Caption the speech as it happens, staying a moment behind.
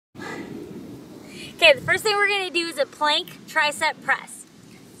Okay, the first thing we're gonna do is a plank tricep press.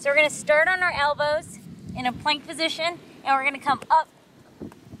 So we're gonna start on our elbows in a plank position, and we're gonna come up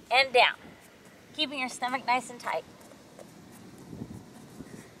and down, keeping your stomach nice and tight.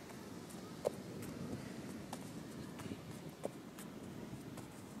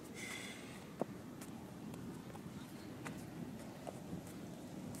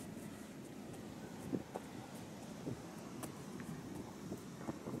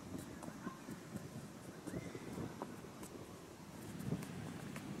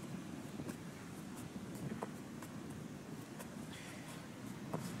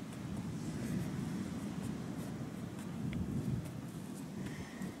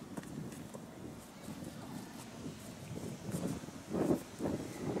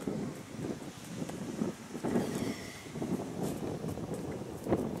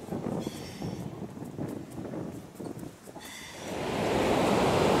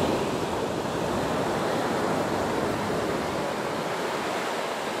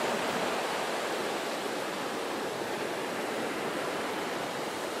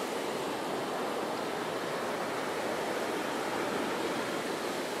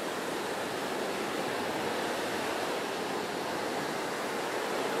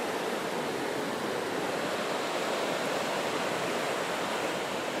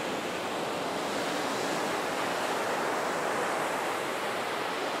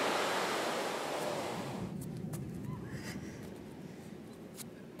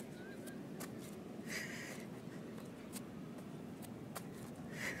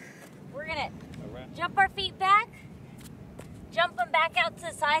 We're gonna jump our feet back, jump them back out to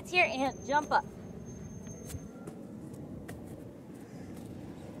the sides here, and jump up.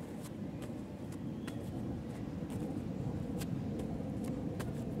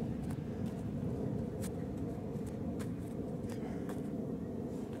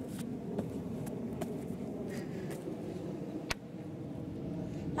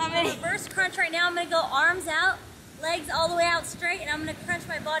 I'm gonna reverse crunch right now. I'm gonna go arms out, legs all the way out straight, and I'm gonna crunch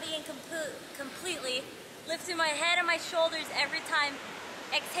my body in completely, lifting my head and my shoulders every time,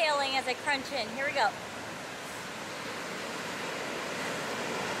 exhaling as I crunch in. Here we go.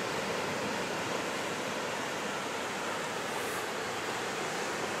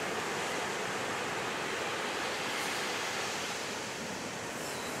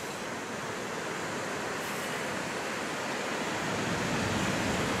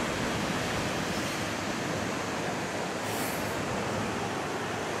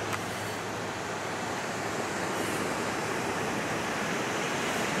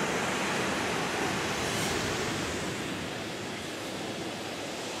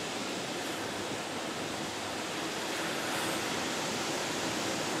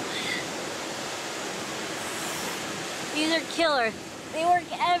 These are killer. They work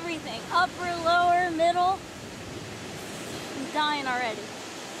everything. Upper, lower, middle. I'm dying already.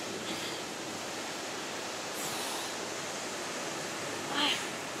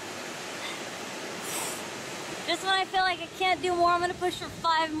 Just when I feel like I can't do more, I'm gonna push for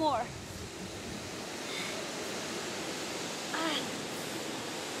 5 more.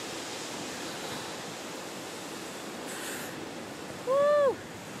 Woo!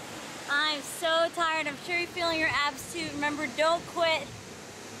 I'm so tired. I'm sure you're feeling your abs too. Remember, don't quit.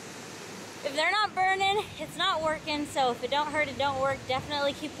 If they're not burning, it's not working. So if it don't hurt, it don't work.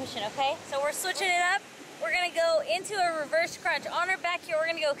 Definitely keep pushing, okay? So we're switching it up. We're gonna go into a reverse crunch. On our back here, we're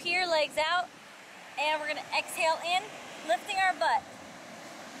gonna go here, legs out, and we're gonna exhale in, lifting our butt.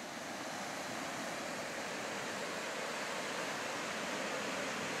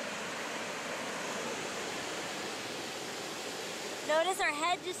 Notice our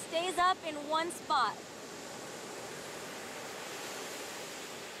head just stays up in one spot.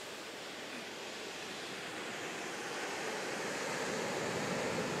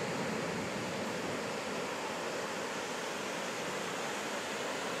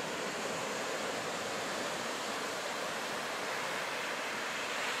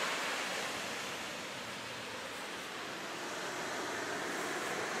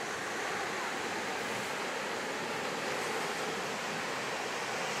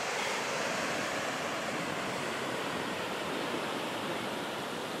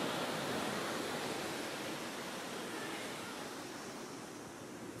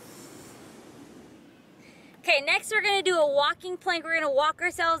 Okay, next we're gonna do a walking plank. We're gonna walk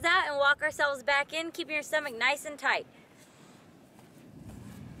ourselves out and walk ourselves back in, keeping your stomach nice and tight.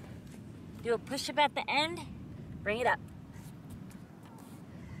 Do a push-up at the end, bring it up.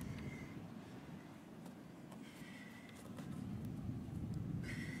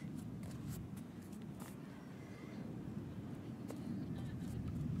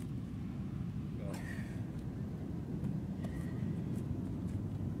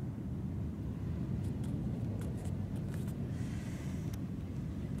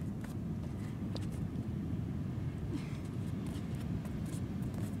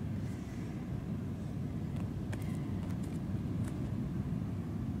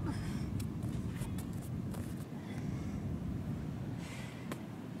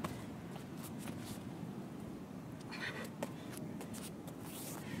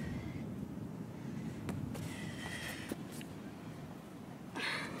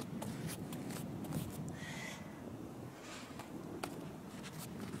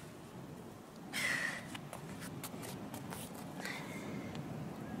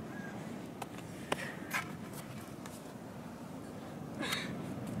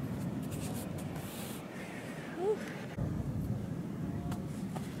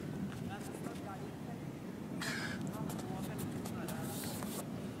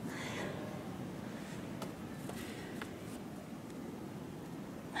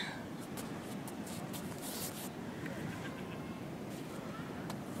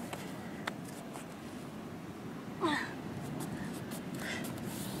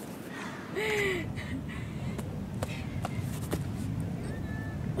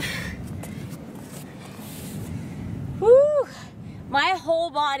 Woo! My whole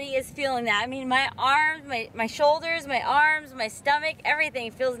body is feeling that. I mean, my arms, my shoulders, my arms, my stomach,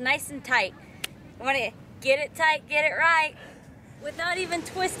 everything feels nice and tight. I want to get it tight, get it right. Without even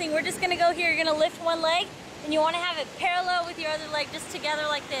twisting, we're just gonna go here. You're gonna lift one leg, and you wanna have it parallel with your other leg, just together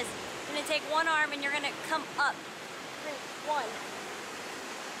like this. You're gonna take one arm, and you're gonna come up. 1,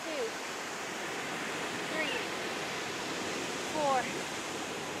 2, 3, 4,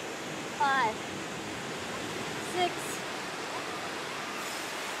 5, 6,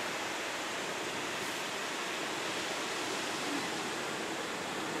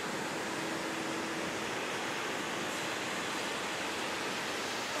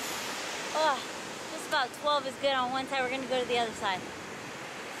 7. Just about 12 is good on one side. We're gonna go to the other side.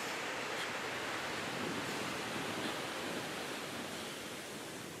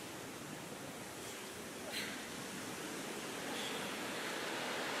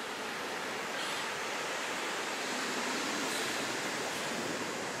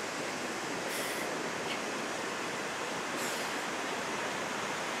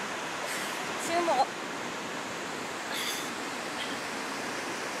 Two more.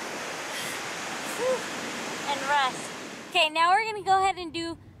 And rest. Okay, now we're gonna go ahead and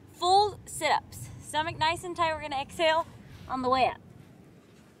do full sit-ups. Stomach nice and tight. We're gonna exhale on the way up.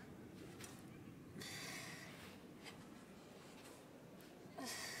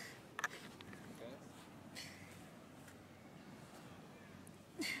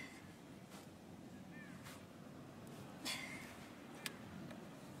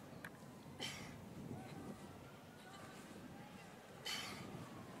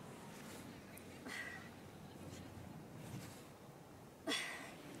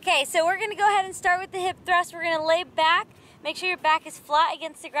 Okay, so we're gonna go ahead and start with the hip thrust. We're gonna lay back. Make sure your back is flat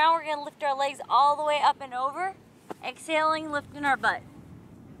against the ground. We're gonna lift our legs all the way up and over. Exhaling, lifting our butt.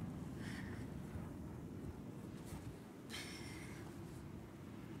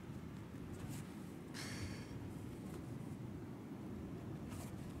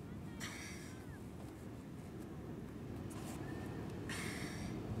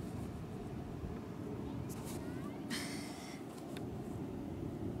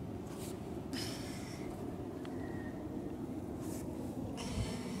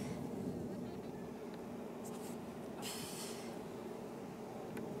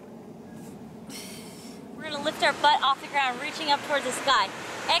 Lift our butt off the ground, reaching up towards the sky.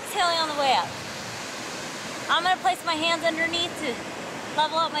 Exhaling on the way up. I'm going to place my hands underneath to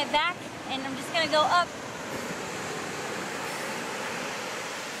level up my back, and I'm just going to go up.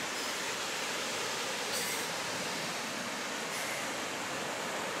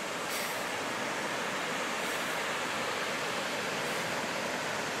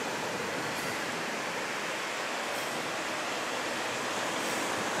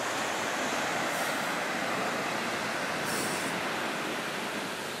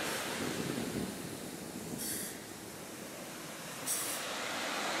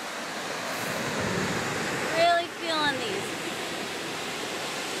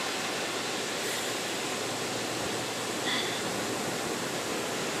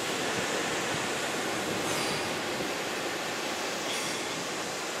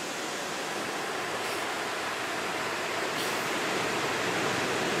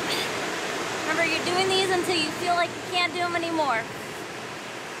 Remember, you're doing these until you feel like you can't do them anymore.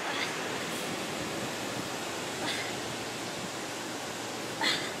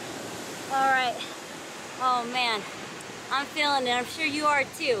 All right. Oh man, I'm feeling it. I'm sure you are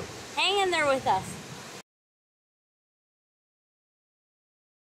too. Hang in there with us.